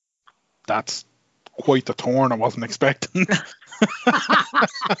 That's quite the turn I wasn't expecting.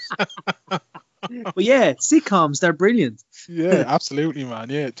 But yeah, sitcoms, they're brilliant. Yeah, absolutely, man.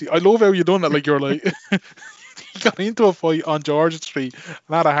 Yeah, I love how you done that. Like, you're like, he got into a fight on Georgia Street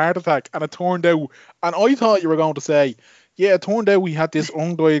and had a heart attack, and it turned out, and I thought you were going to say, yeah, it turned out he had this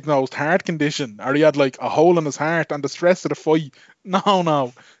undiagnosed heart condition, or he had like a hole in his heart and the stress of the fight.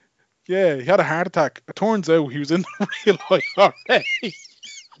 No. Yeah, he had a heart attack. It turns out he was in the real IRA.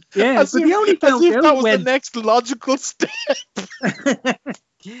 Yeah, but they only found out that was the next logical step.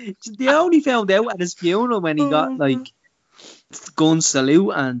 They only found out at his funeral when he got like gun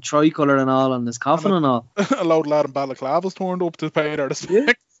salute and tricolour and all on his coffin and all. A load of lad in balaclavas turned up to pay their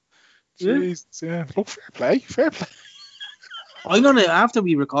respects. Yeah. Jesus, yeah. Look, fair play. I'm gonna, after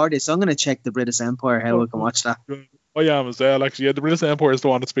we record this, I'm gonna check the British Empire how I can watch that. I am as well, actually. Yeah, the British Empire is the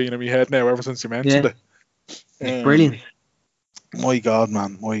one that's been in my head now ever since you mentioned it. Brilliant. My God,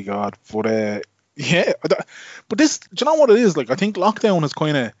 man, my God. But yeah, but this, do you know what it is? Like, I think lockdown is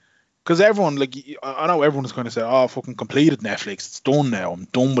kind of, because everyone, like, I know everyone is kind of saying, oh, fucking completed Netflix, it's done now, I'm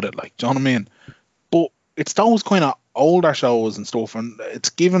done with it, like, do you know what I mean? But it's those kind of older shows and stuff, and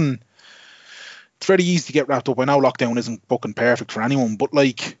it's very easy to get wrapped up. I know lockdown isn't fucking perfect for anyone, but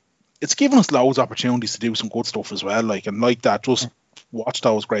like, it's given us loads of opportunities to do some good stuff as well, like, and like that, just watch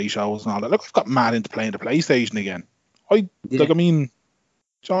those great shows and all that. Look, I've got mad into playing the PlayStation again. Like, I mean,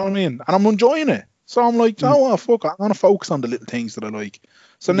 do you know what I mean? And I'm enjoying it. So I'm like, oh, well, fuck, I'm going to focus on the little things that I like.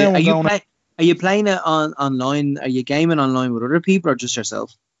 So now are you playing it online? Are you gaming online with other people or just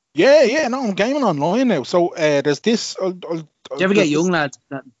yourself? Yeah, no, I'm gaming online now. So there's this. Do you ever get young lads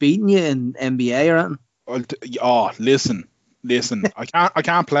that beating you in NBA or anything? Listen. I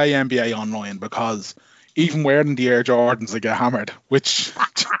can't play NBA online because even wearing the Air Jordans, I get hammered. Which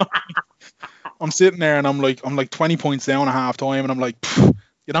I'm sitting there and I'm like 20 points down at half time, and I'm like,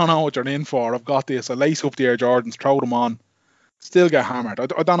 you don't know what you're in for. I've got this. I lace up the Air Jordans, throw them on, still get hammered. I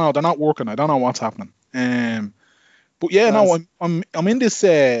don't know. They're not working. I don't know what's happening. But yeah, no, I'm in this.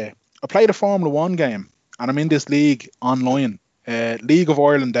 I played a Formula 1 game, and I'm in this league online, League of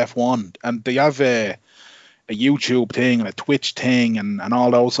Ireland F1, and they have a YouTube thing and a Twitch thing and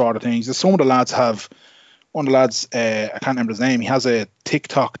all those sort of things. Some of the lads have. One of the lads, I can't remember his name, he has a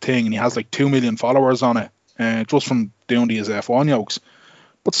TikTok thing and he has like 2 million followers on it, just from doing these F1 yokes.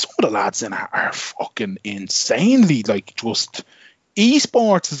 But some of the lads in it are fucking insanely, like, just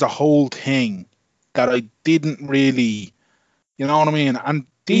esports is a whole thing that I didn't really, you know what I mean? And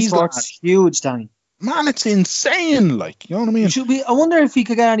these esports lads, huge, Danny. Man, it's insane, like, you know what I mean? I wonder if we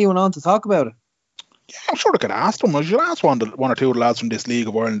could get anyone on to talk about it. Yeah, I'm sure I could ask them. I should ask one or two of the lads from this League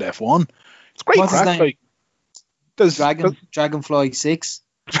of Ireland F1. It's great crack, like. Dragonfly 6.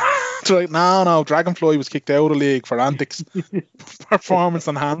 No, Dragonfly was kicked out of the league for antics. Performance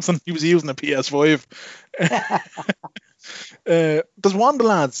enhancing. He was using a PS5. There's one of the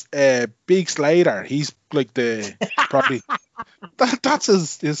lads, Big Slater. He's like the probably that's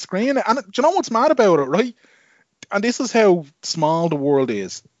his screen. And do you know what's mad about it, right? And this is how small the world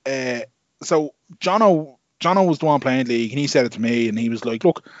is. So Jono was the one playing league, and he said it to me, and he was like,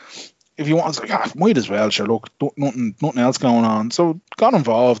 "Look, if you want," I was like, might as well, sure. Look, nothing else going on. So got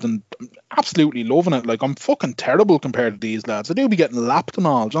involved and absolutely loving it. Like, I'm fucking terrible compared to these lads. I do be getting lapped and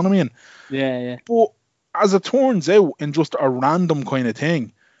all. Do you know what I mean? Yeah. But as it turns out, in just a random kind of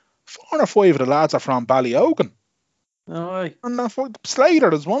thing, 4 or 5 of the lads are from Ballyogan. Oh, right. And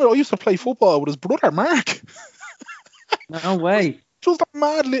Slater is one. I used to play football with his brother Mark. No way. Just a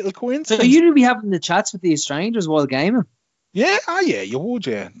mad little coincidence. So you'd be having the chats with these strangers while gaming? Yeah, you would,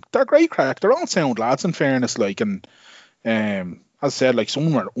 yeah. They're great crack. They're all sound lads, in fairness, like, and as I said, like,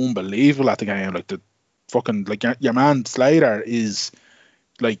 some were unbelievable at the game. Like, the fucking, like, your man Slater is,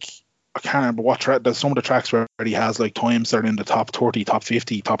 like, I can't remember what track. There's some of the tracks where he has, like, times that are in the top 30, top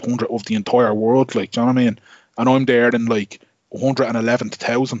 50, top 100 of the entire world, like, do you know what I mean? And I'm there in, like,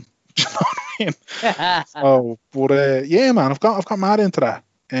 111,000. Do you know what I mean? So, but yeah, man, I've got mad into that.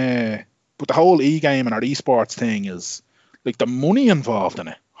 But the whole e-gaming or esports thing is, like, the money involved in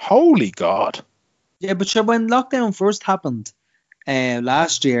it. Holy God. Yeah, but sure, when lockdown first happened,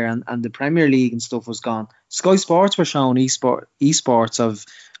 last year, and the Premier League and stuff was gone. Sky Sports were showing esports of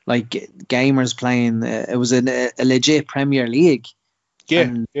like gamers playing. It was a legit Premier League. Yeah,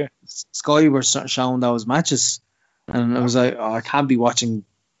 and yeah. Sky were showing those matches, and it was like, oh, I can't be watching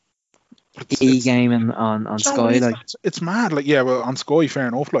gaming on Sky. Like, it's mad. Like, yeah, well, on Sky, fair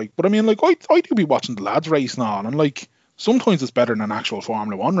enough. Like, but I mean, like, I do be watching the lads race and all, and like sometimes it's better than an actual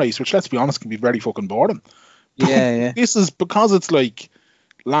Formula One race, which, let's be honest, can be very fucking boring. Yeah. This is because it's like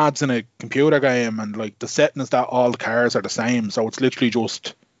lads in a computer game, and like the setting is that all the cars are the same, so it's literally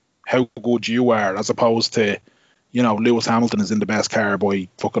just how good you are, as opposed to, you know, Lewis Hamilton is in the best car by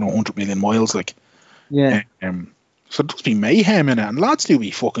fucking 100 million miles, like. Yeah. So it does be mayhem in it, and lads do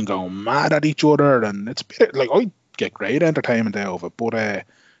be fucking going mad at each other, and it's a bit, like, I get great entertainment out of it. But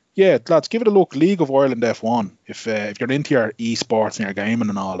yeah, lads, give it a look. League of Ireland F1. If you're into your esports and your gaming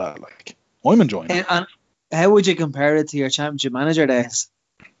and all that, like, I'm enjoying it. And how would you compare it to your Championship Manager days?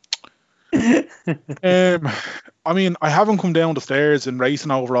 I mean, I haven't come down the stairs in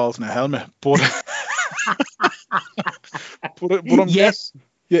racing overalls and a helmet, but but I'm Yes.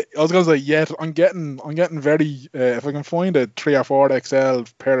 Yeah, I was gonna say I'm getting very. If I can find a 3 or 4 XL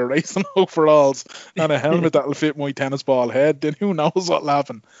pair of racing overalls and a helmet that'll fit my tennis ball head, then who knows what'll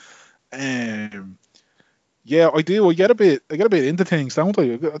happen. Yeah, I do. I get a bit into things, don't I?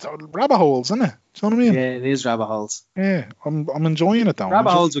 It's rabbit holes, isn't it? Do you know what I mean? Yeah, it is rabbit holes. Yeah, I'm enjoying it though.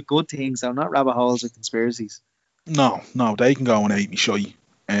 Rabbit holes with good things, though, not rabbit holes with conspiracies. No, they can go and eat me shy.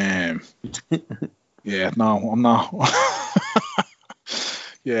 Yeah, no, I'm not.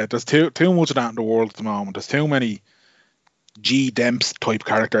 Yeah, there's too much of that in the world at the moment. There's too many G. Demps type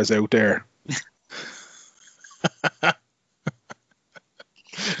characters out there.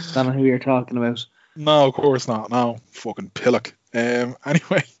 Don't know who you're talking about. No, of course not. No, fucking pillock.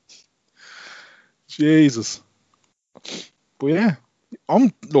 Anyway, Jesus. But yeah,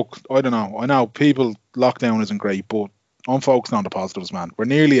 look, I don't know. I know people, lockdown isn't great, but I'm focusing on the positives, man. We're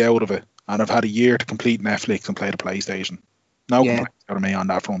nearly out of it, and I've had a year to complete Netflix and play the PlayStation. No complaints out of me on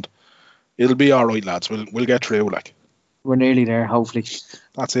that front. It'll be all right, lads. We'll get through. Like, we're nearly there, hopefully.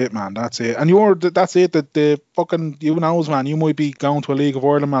 That's it, man. That's it. And that's it. That the fucking, you knows, man. You might be going to a League of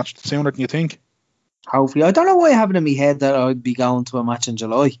Ireland match sooner than you think. Hopefully, I don't know why I have it in my head that I'd be going to a match in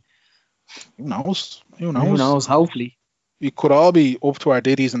July. Who knows? Hopefully, we could all be up to our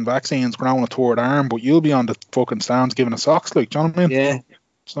ditties and vaccines, growing a third arm, but you'll be on the fucking stands giving us socks, like, do you know what I mean? Yeah.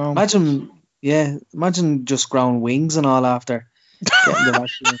 So imagine just growing wings and all after getting the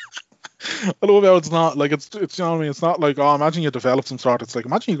vaccine. I love how it's not like it's you know what I mean. It's not like, oh, imagine you develop some sort. It's like,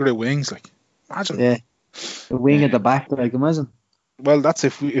 imagine you grew wings, like, imagine. Yeah, the wing at the back, like, imagine. Well, that's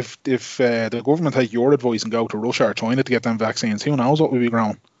if the government take your advice and go to Russia or China to get them vaccines. Who knows what we'll be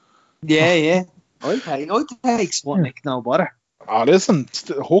growing? Yeah. I'd take Sputnik, no bother. Oh, listen,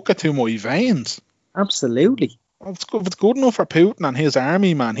 hook it to my veins. Absolutely. If it's good enough for Putin and his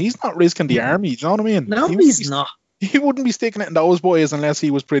army, man, he's not risking the army. Do you know what I mean? No, he's not. He wouldn't be sticking it in those boys unless he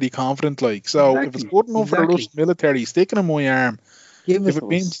was pretty confident. Like, so if it's good enough for the Russian military, sticking in my arm. If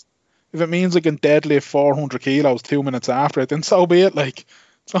it means I can deadlift 400 kilos 2 minutes after it, then so be it. Like,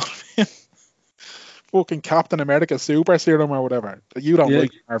 you know what I mean? Fucking Captain America super serum or whatever. You don't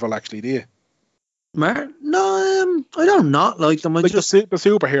like Marvel, actually, do you? No, I don't not like them. Like, just the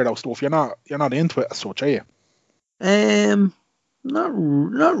superhero stuff. You're not into it as such, are you?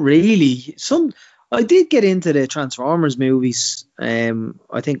 Not really. I did get into the Transformers movies.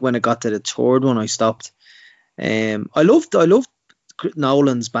 I think when I got to the third one, I stopped. I loved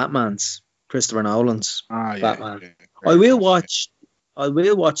Nolan's Batman's, Christopher Nolan's Batman. Yeah, I will watch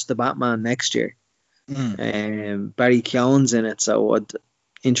the Batman next year. Barry Keoghan's in it, so I'm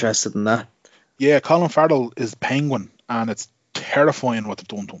interested in that. Yeah, Colin Farrell is Penguin, and it's terrifying what they've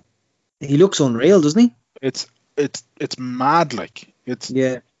done to him. He looks unreal, doesn't he? It's mad, like, it's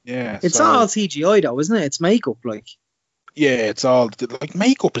it's all CGI though, isn't it? It's makeup, like. Yeah, it's all like,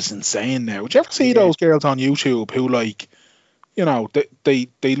 makeup is insane now. Would you ever see those girls on YouTube who, like, you know, they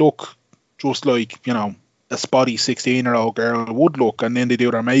look just like, you know, a spotty 16-year-old girl would look, and then they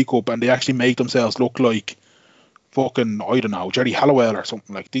do their makeup and they actually make themselves look like fucking, I don't know, Jerry Halliwell or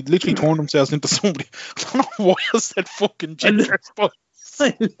something. Like, they literally turn themselves into somebody. I don't know why I said fucking ginger spice.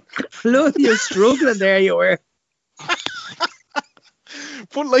 Look, you're struggling there, you were.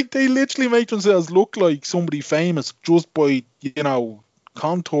 But, like, they literally make themselves look like somebody famous just by, you know,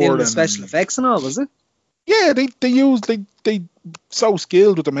 contour and special effects and all, was it? Yeah, they so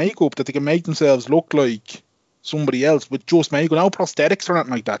skilled with the makeup that they can make themselves look like somebody else with just makeup. No prosthetics or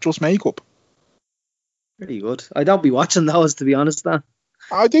anything like that, just makeup. Pretty good. I don't be watching those, to be honest, Dan.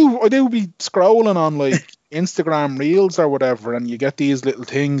 I do be scrolling on like Instagram Reels or whatever, and you get these little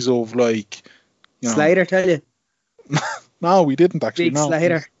things of like, you know. Slater, tell you. No, we didn't actually. Big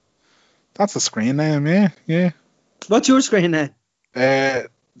Slater. That's the screen name, yeah. What's your screen name?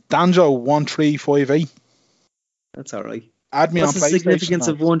 Danjo1358. That's all right. Add me What's on the PlayStation. significance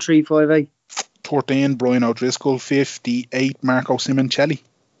of 1358? 13 Brian O'Driscoll, 58 Marco Simoncelli.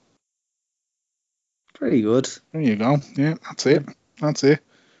 Pretty good. There you go. Yeah, that's it. I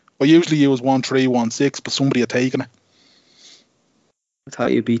usually use 1316, but somebody had taken it. I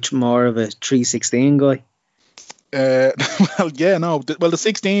thought you'd be more of a 316 guy. Well, yeah, no. Well, the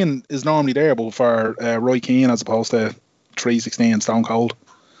 16 is normally there, but for Roy Keane as opposed to 316 Stone Cold.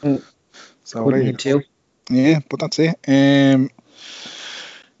 So there you go. Yeah, but that's it. Jeez,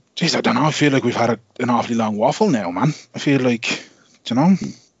 I don't know. I feel like we've had an awfully long waffle now, man. I feel like, you know.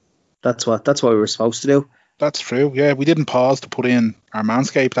 That's what we were supposed to do. That's true. Yeah, we didn't pause to put in our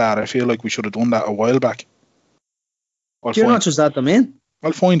Manscaped ad. I feel like we should have done that a while back. You're not just add them in.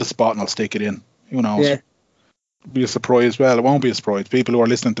 I'll find a spot and I'll stick it in. Who knows? Yeah. It'll be a surprise. Well, it won't be a surprise. People who are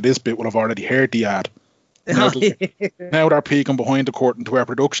listening to this bit will have already heard the ad. Now they're peeking behind the curtain to our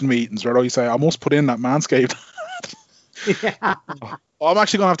production meetings where I say, I must put in that Manscaped ad. I'm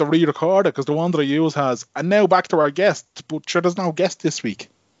actually going to have to re-record it because the one that I use has. And now back to our guest. But sure, there's no guest this week.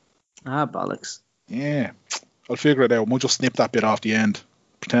 Bollocks. Yeah. I'll figure it out. We'll just snip that bit off the end.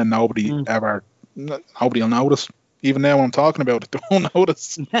 Pretend nobody will notice. Even now when I'm talking about it, they won't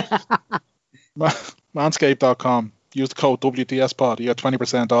notice. Manscaped.com. Use the code WTSPod. You get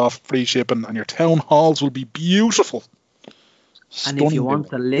 20% off, free shipping, and your town halls will be beautiful. And if you want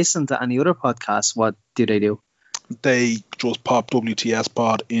to listen to any other podcasts, what do they do? They just pop WTS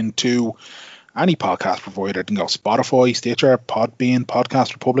Pod into any podcast provider. They can go Spotify, Stitcher, Podbean,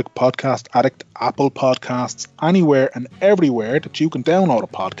 Podcast Republic, Podcast Addict, Apple Podcasts, anywhere and everywhere that you can download a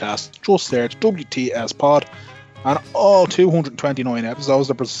podcast. Just search WTS Pod, and all 229 episodes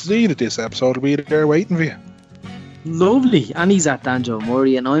that preceded this episode will be there waiting for you. Lovely. And he's at Danjo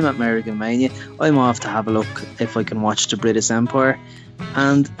Murray, and I'm at American Mania. I'm off to have a look if I can watch the British Empire.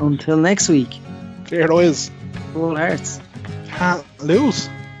 And until next week, Clear eyes. Full hearts. Can't lose.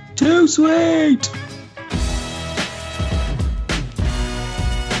 Too sweet.